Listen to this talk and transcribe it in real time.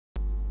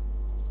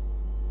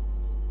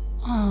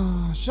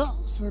Așa,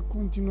 să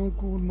continuăm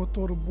cu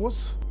următorul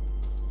boss.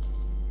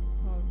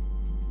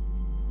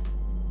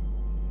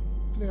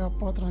 A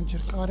 4-a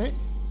încercare.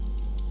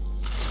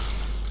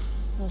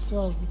 Să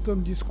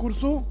ajutăm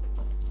discursul.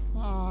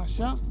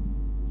 Așa.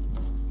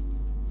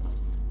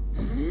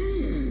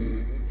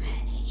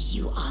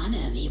 You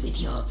honor me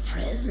with your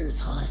presence,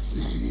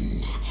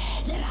 horseman.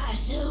 There are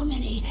so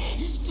many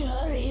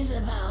stories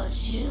about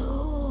you.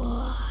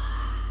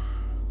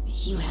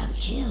 You have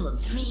killed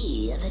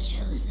 3 of the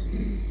chosen,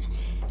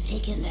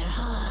 taken their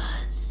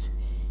hearts.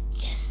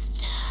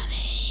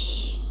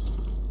 Disturbing.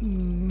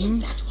 Is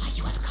that why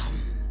you have come?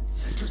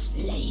 To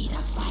slay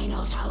the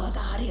final Tower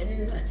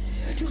Guardian?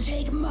 To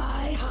take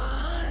my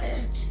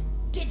heart?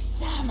 Did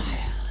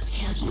Samuel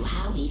tell you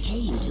how he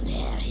came to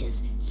bear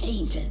his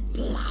tainted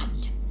blood?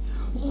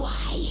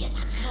 Why his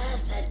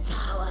accursed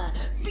power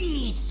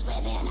beats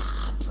within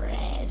our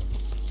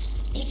breast?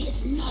 It is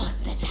not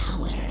the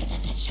tower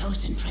that the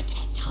chosen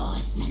protect,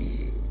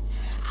 horsemen.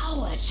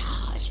 Our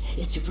charge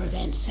is to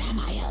prevent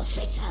Samael's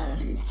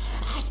return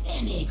at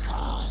any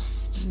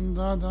cost.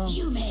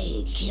 You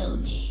may kill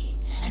me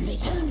and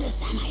return to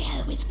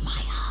Samael with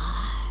my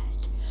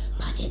heart,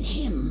 but in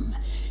him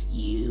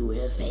you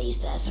will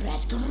face a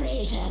threat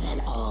greater than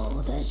all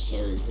the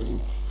chosen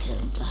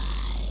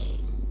combined.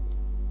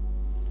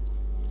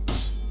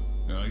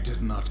 I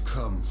did not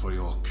come for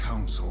your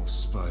counsel,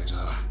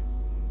 Spider,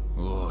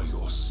 or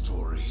your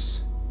stories.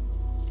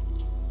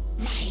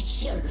 My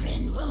children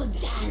will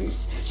dance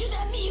to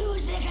the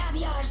music of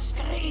your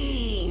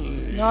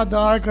scream.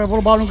 Da, hai că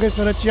vorba lungă e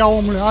sărăcia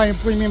omului. Hai, îmi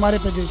pui mie mai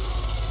repede.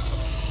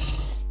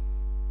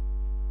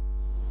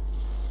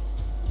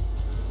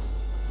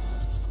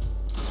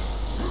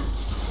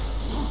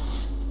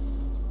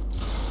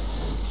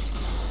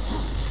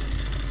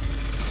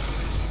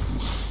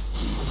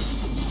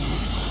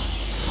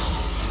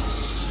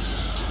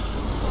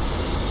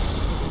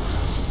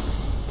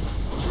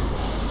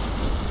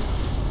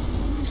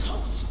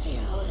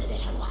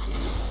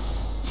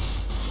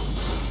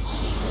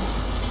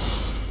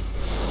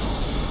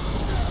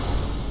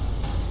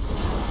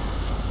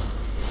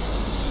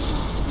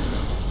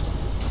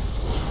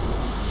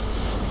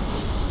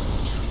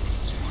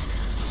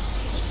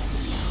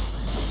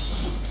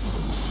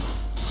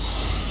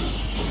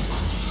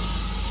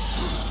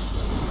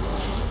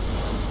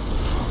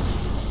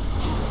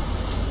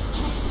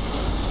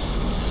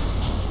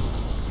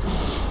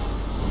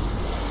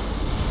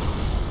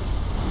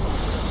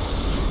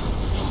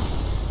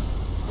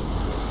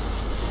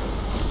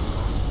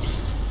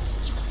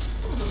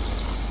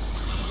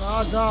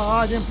 Da,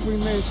 haide-mi pui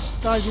mei,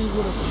 stai din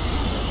gură.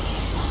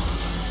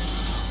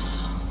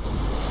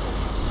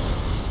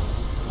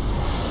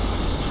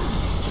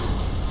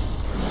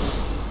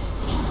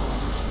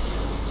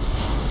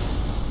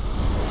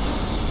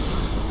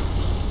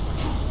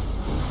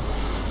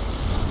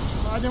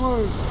 Haide, mă!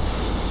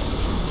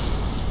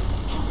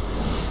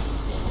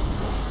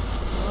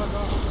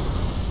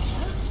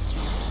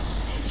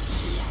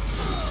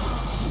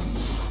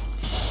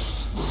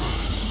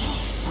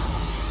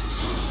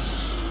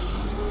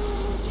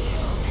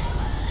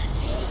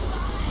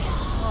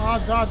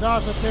 Da. Da,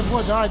 să te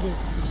văd, haide.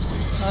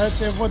 Hai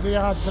te văd,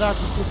 ia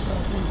dracu tu să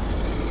fii.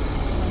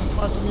 Îmi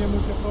fac mie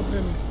multe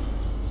probleme.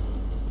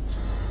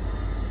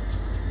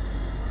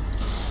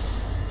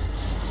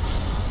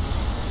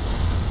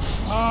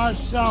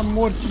 Așa,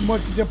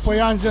 morți de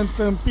păianjă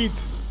întâmpit.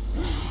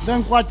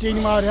 Dă-mi coace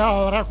inima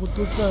rea, dracu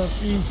tu să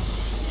fii.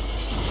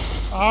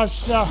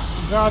 Așa,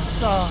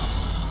 gata.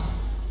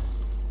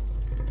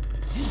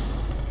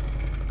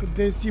 Cât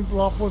de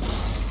simplu a fost.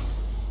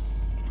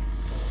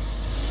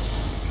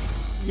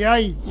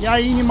 Ia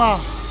inima!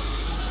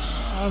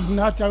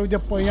 N-ați auzit de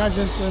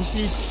păianjă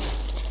întâmpit.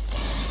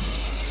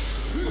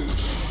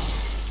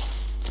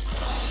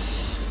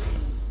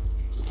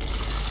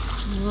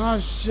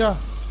 Așa.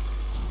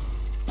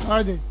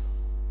 Haide.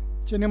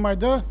 Ce ne mai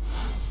dă?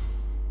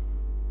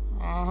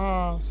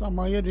 Aha,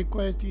 Samael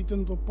requires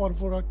eaten to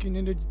powerful arcane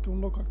energy to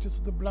unlock access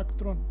to the Black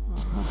Throne.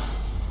 Aha.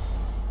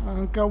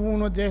 Încă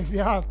unul de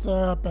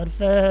viață.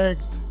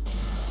 Perfect.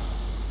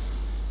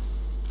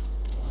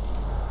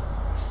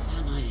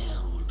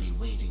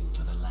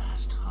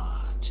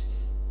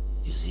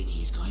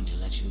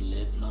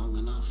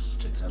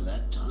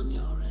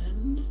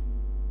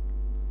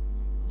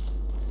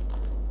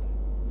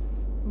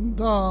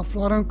 Da,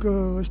 aflarăm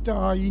că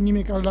ăștia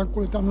inimi care le-am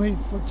colectat noi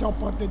făceau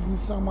parte din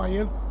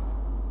Samael.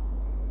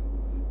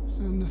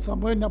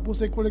 Samael ne-a pus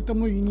să-i colectăm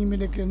noi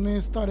inimile, că nu e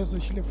în stare să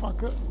și le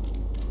facă.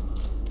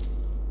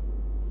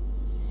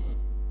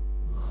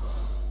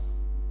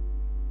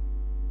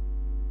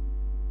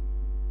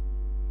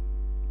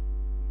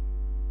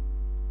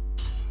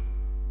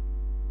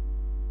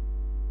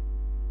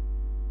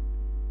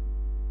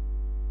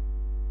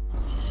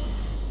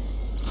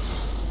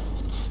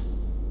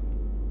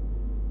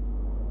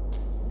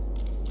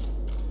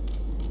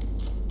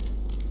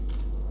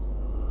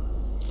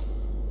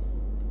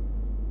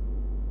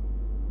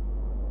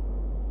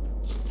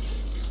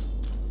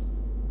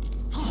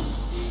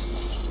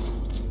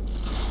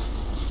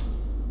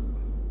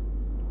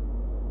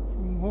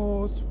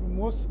 frumos,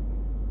 frumos.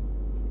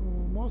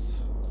 Frumos.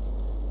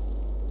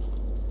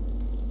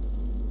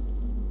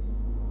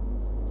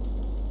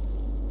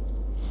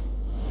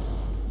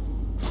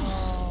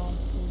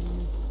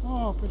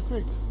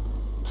 Perfect.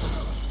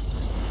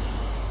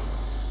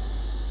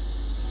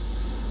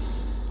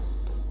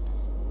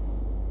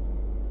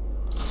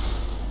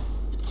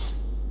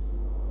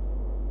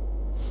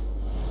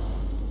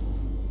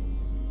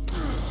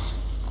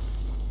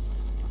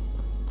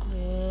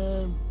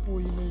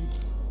 Pui mei.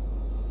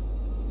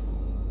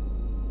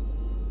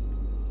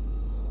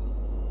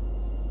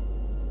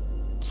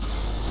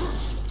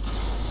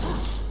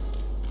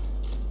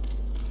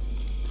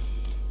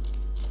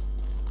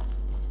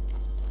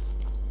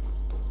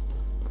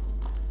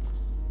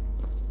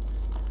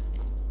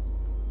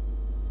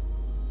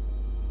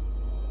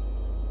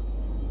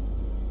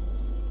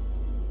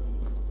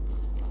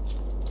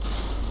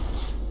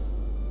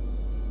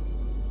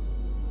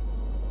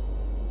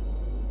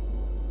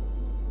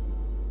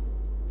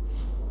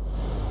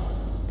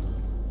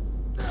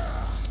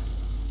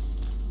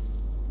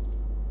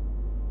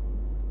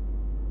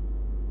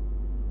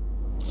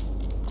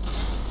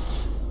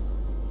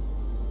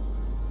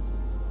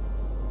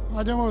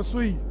 Haide mă,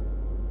 sui!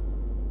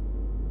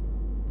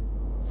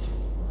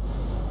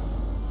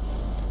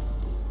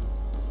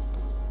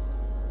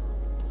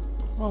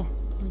 Ah,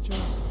 nici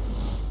asta.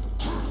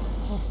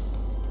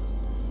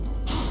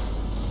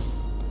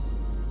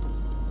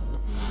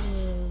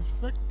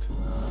 Perfect.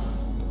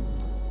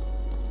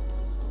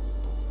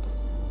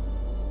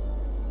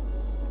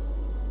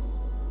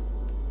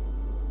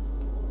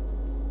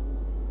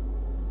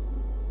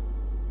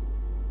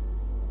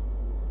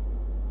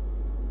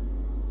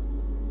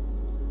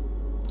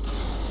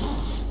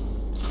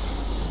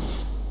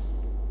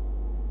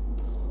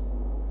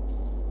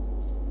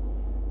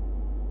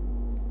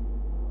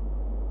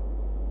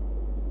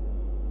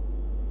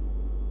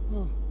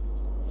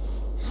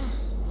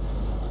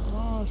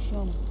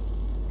 Așa.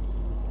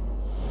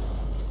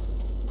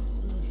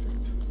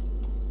 Perfect.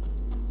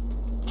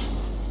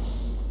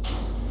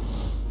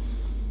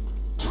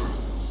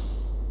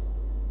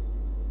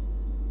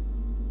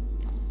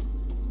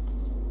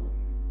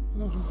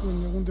 Nu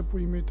știu unde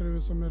puii mei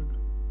trebuie să merg.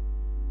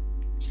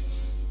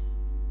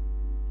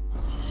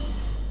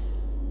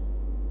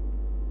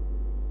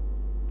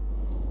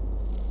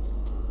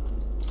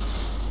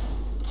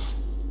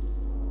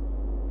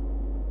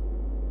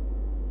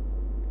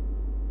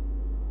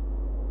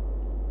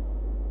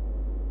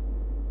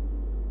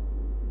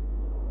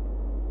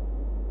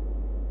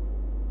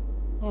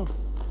 Ah,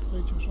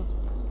 aici așa.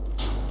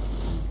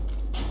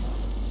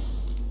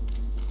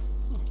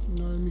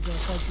 Nu are nimic,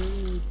 face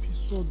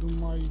episodul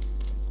mai...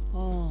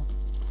 Ah.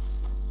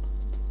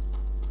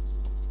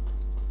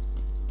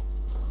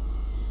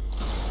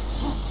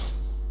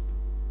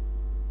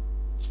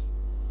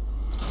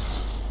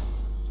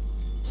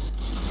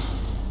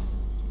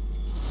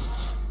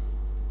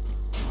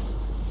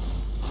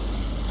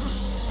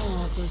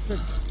 Ah,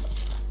 perfect.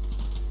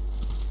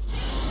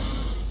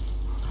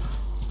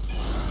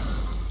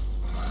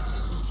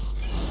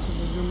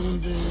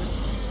 Unde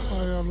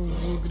aia lui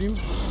Vulgrim.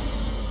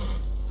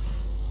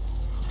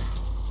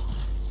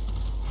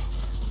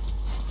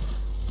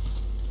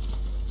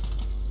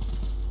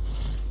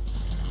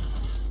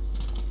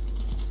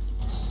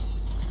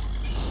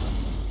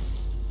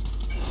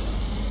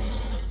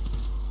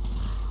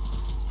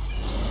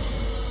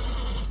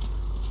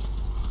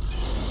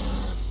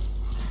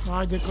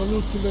 Haide,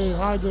 căluțule,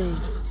 haide!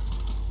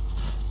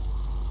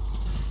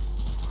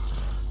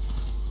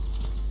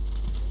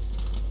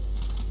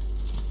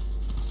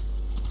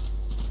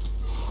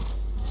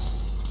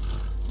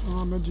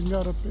 Mergem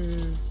iară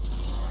pe...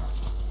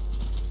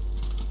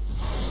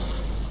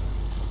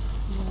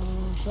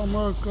 Așa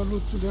mă,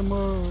 căluțule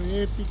mă,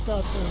 e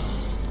picată.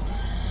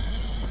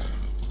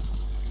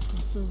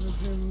 Să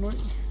vedem noi.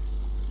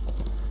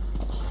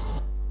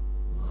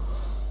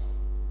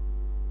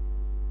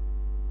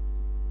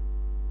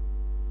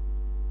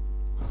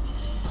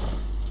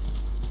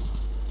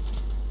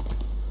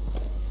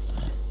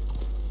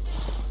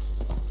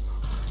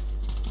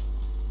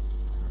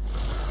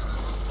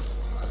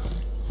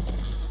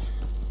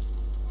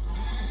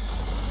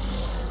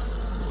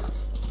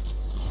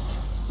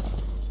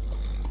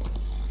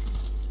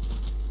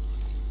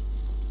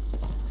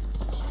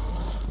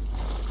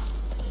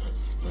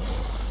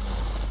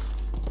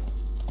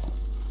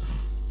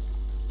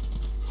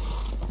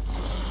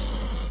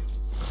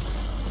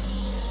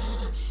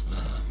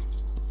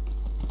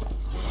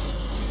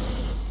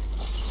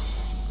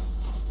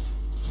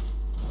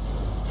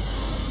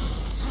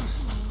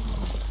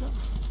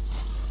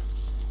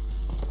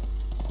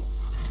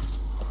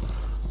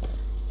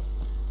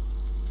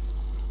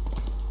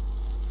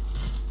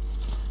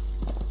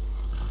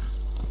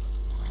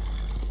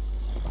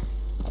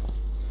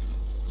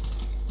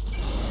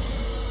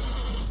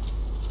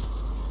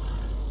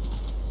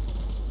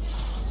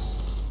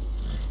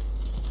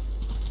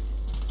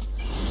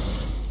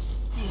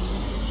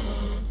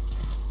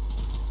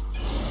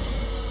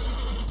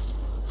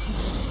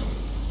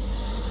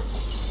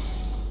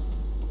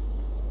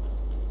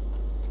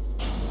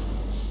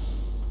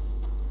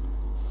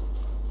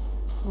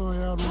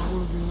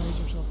 green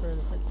aici, așa,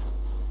 perfect.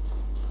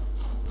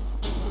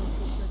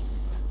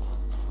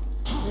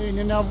 Ei,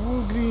 nenea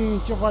Vulgrin,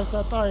 ce faci,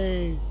 tata,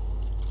 ei?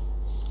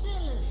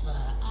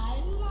 Silver, I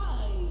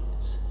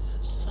liked.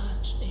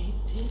 Such a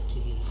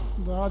pity.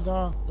 Da,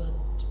 da. But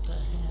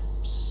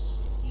perhaps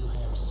you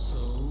have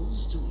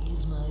souls to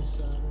ease my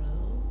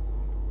sorrow?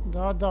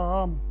 Da,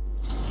 da, am.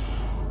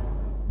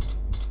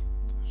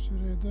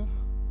 Shredder.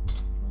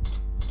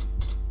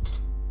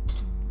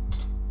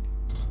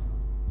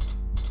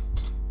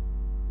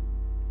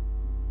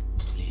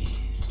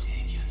 Please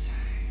take your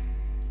time.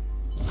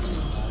 You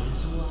are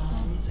as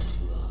wise as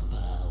you are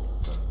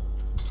powerful.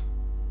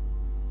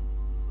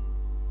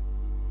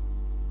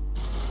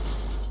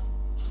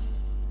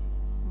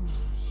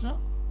 Așa.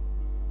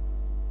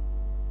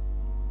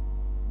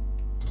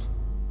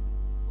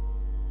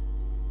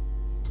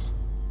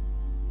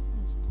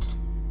 Asta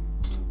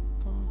e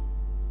lupta.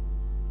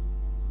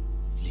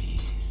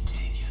 Please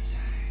take your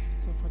time.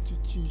 Asta face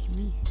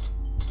 5.000.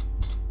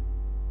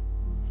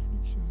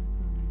 Affliction.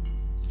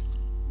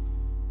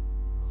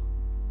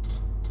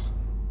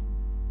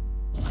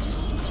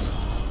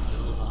 Drive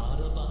too hard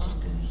a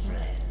bargain,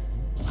 friend.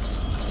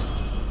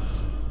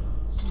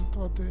 Sunt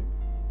toate.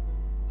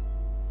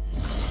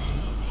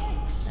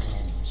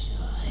 Excellent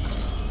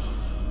choice.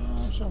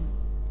 Așa.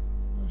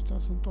 Astea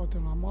sunt toate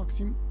la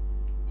maxim.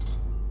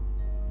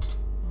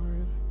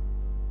 Aer.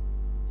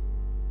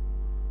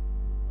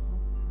 A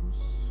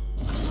plus.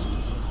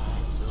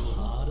 Drive too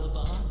hard a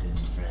bargain,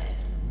 friend.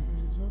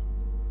 Laser.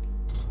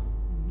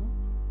 Nu.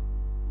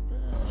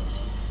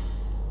 Dashboard.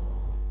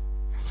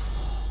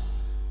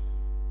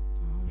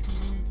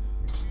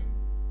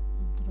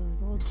 Dry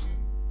rod.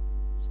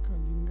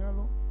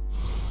 Scaldingalo.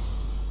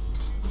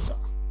 Da.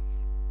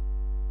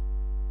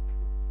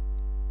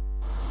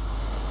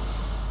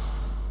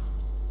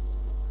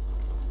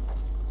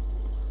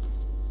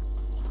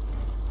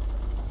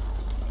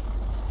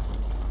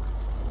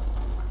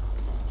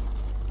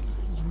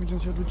 Să mergem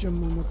să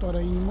ducem următoarea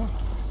inimă.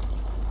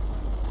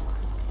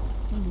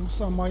 Nu,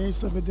 Samael,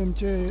 să vedem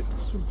ce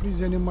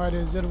surprize ne mai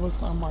rezervă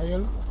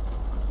Samael.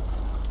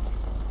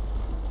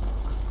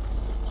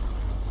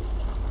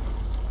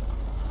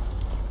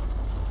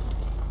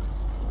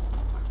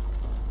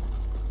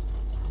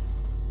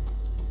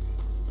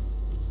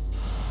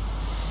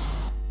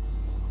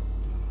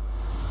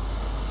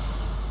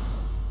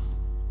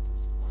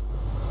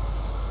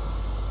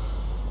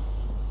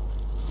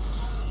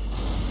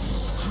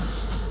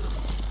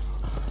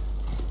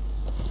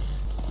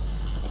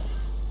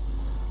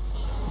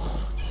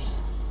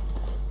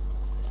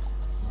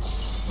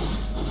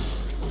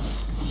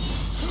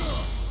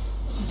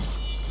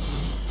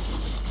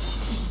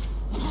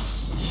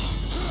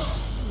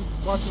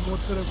 Batem o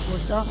țără cu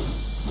ăștia.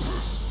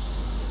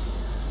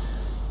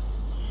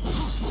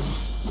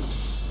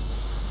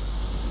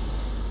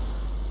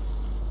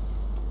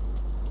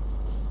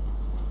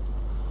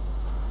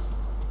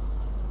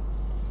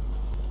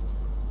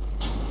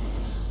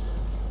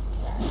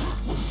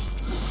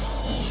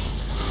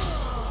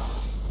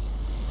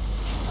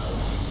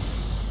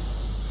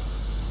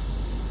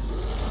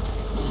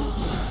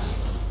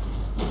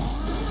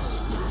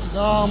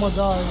 Da, mă,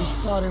 da,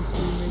 ești tare în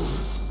puii mei.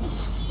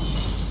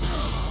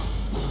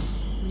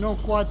 Nu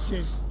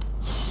coace.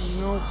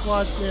 Nu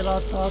coace la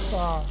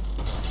tata.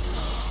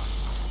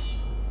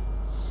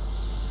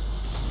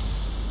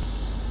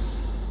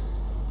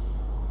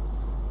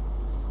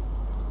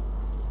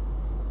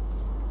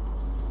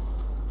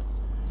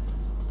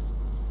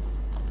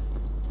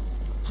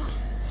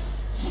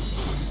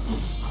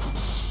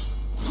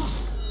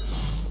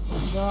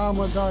 Da,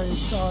 mă, da,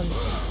 ești tare.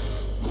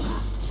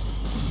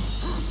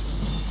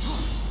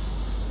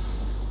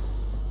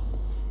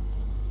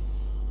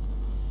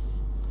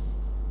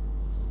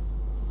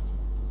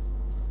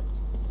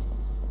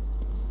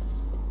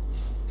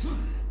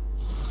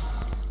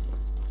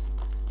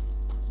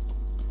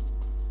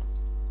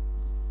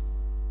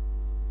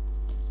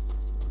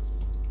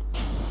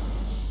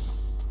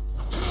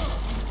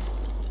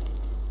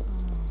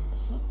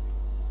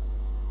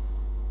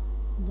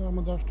 Da,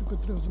 mă, dar știu că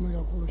trebuie să merg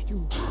acolo,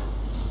 știu.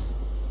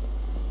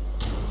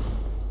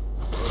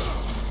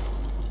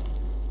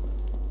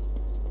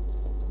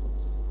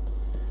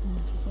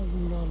 Trebuie să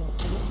ajung la ala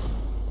acolo.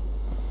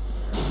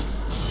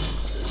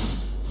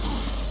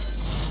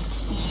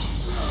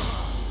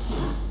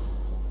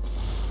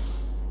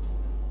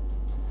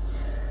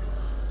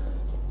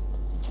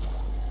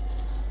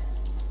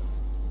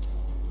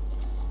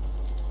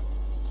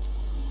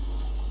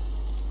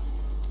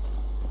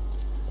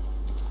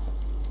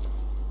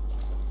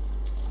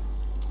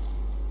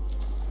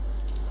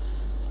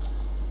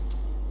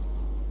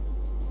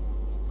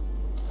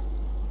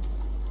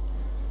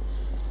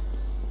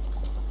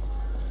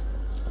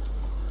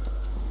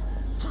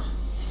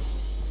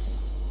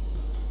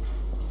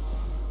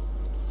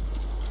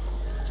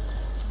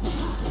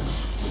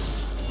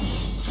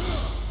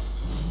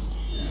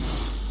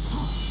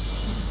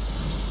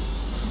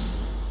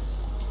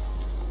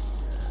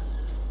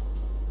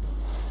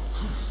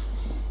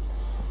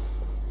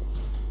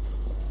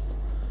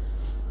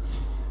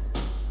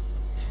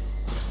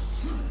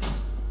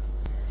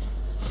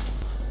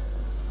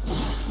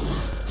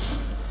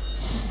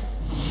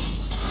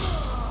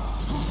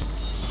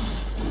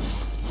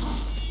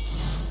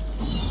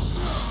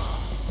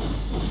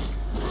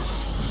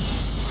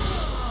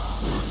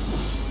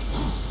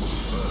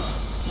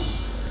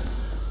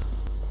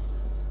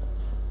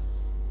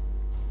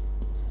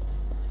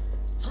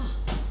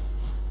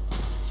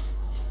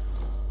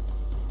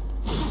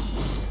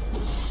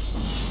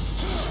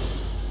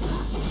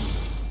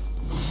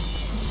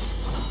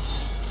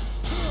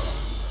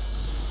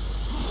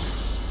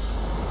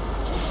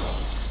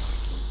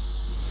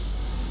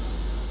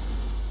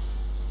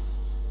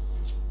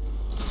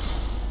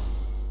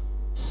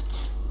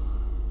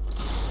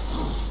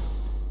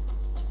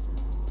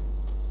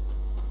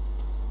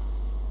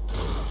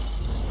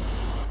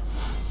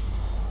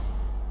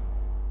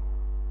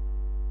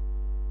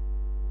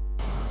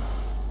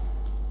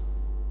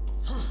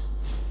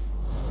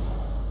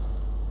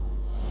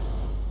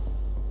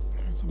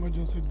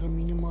 mergem să-i dăm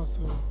inima să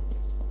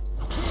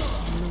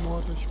venim o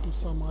dată și cu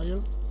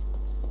Samael.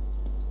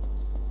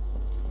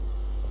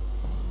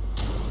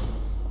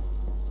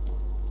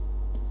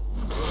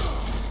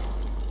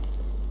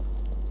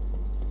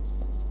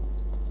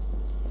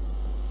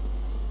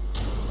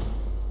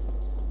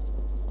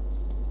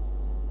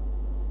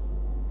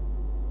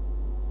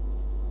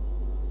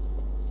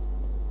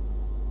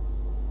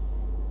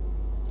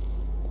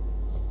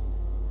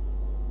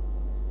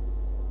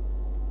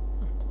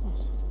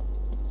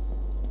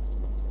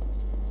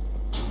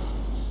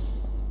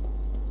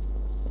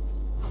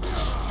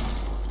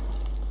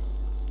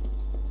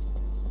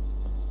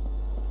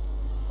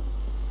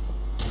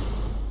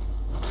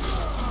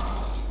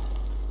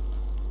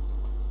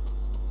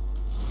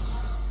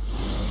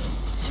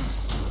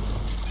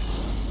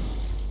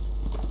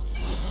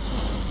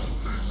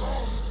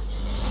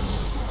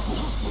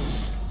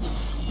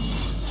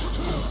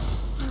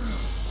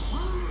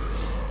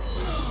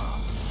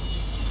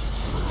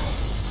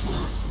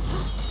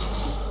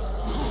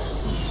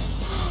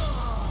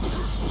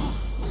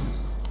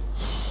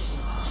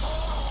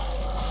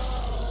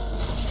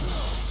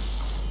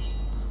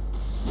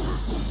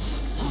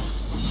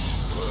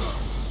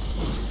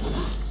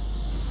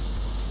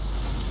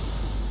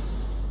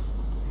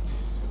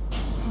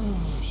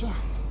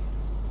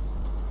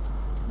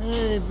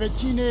 Ei,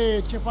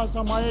 vecine, ce faci,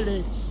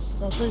 Samaele?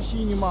 Să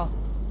și inima.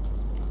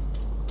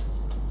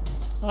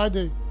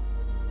 Haide.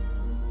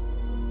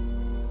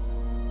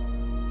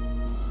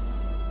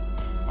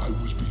 I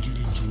was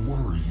beginning to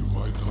worry you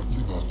might not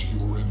live up to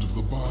your end of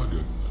the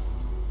bargain.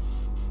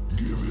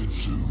 Give it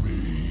to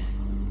me.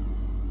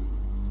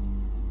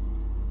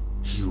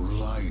 You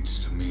lied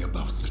to me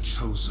about the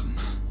Chosen.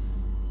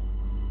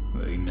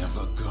 They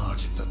never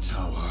guarded the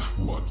tower.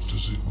 What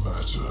does it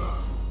matter?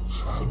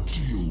 Our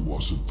deal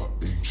wasn't for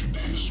ancient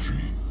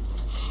history.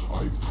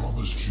 I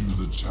promised you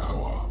the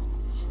tower,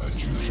 and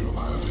you shall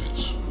have it.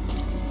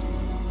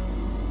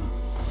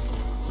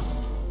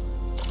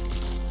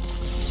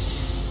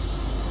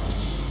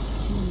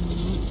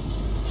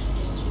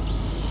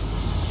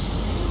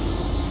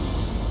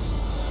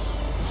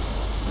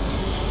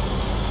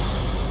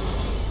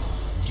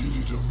 Did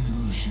it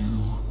amuse you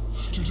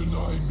to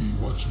deny me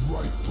what's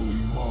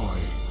rightfully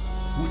mine?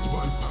 With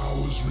my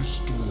powers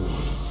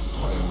restored,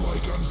 I am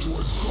like unto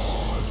a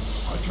god.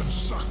 I can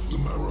suck the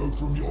marrow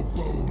from your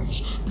bones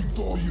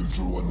before you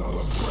drew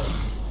another breath.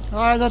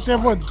 Hai, da te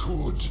văd. I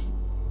could,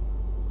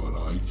 but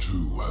I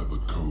too have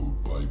a code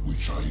by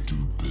which I do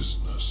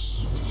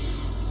business.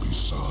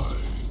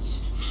 Besides,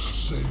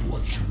 say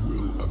what you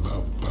will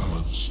about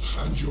balance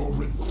and your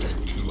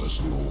ridiculous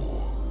law.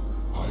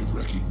 I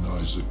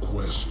recognize a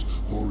quest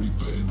for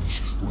revenge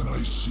when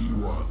I see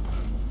one.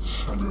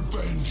 And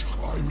revenge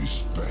I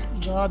respect.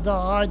 Da,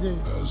 haide.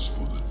 As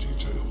for the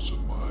details of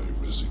my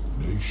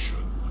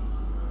resignation,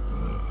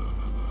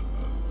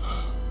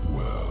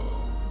 well,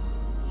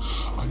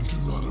 I do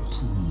not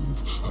approve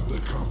of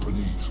the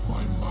company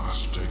my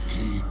master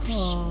keeps.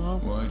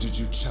 Why did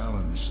you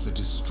challenge the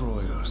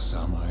destroyer,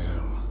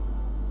 Samael?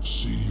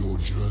 See your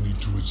journey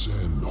to its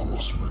end,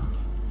 horseman.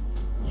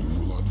 You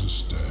will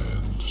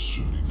understand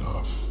soon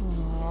enough.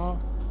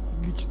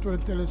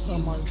 Ghicitorile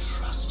Samael.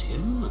 Trust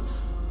him?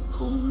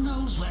 Who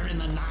knows where in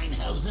the nine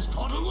hells this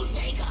portal will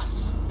take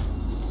us?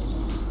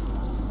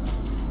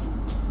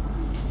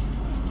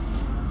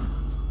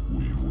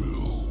 We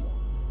will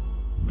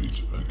meet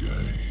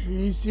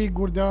again. E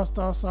sigur de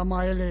asta,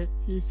 Samaele.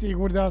 E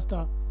sigur de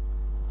asta.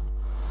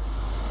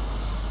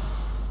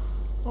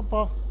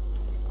 Opa.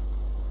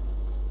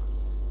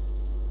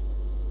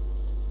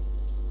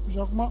 Și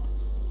acum...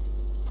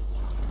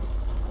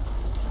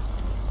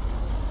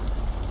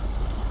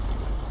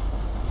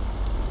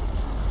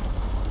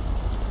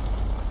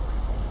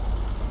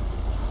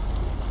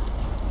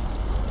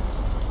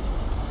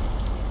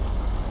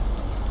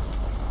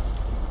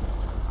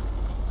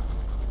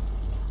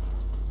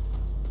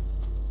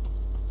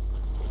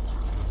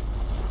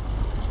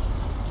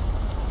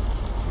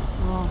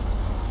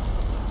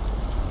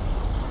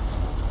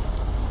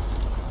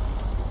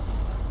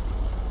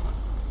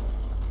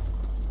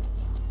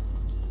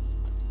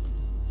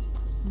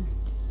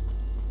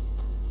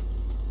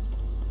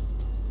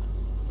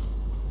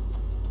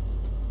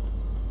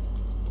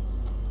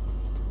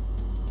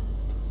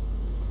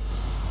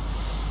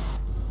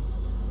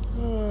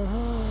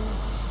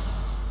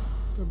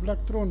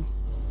 Black Throne.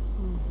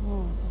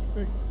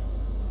 Perfect.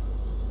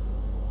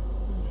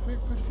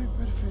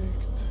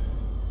 Perfect.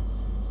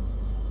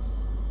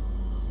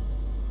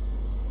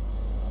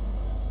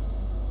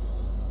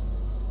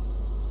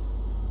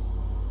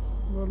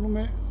 Bă,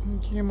 lume,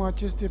 încheiem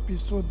acest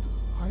episod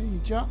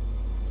aici.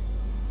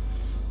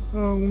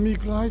 Un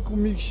mic like,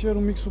 un mic share,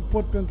 un mic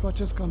suport pentru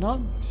acest canal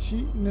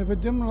și ne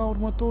vedem la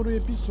următorul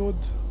episod.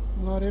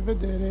 La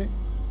revedere!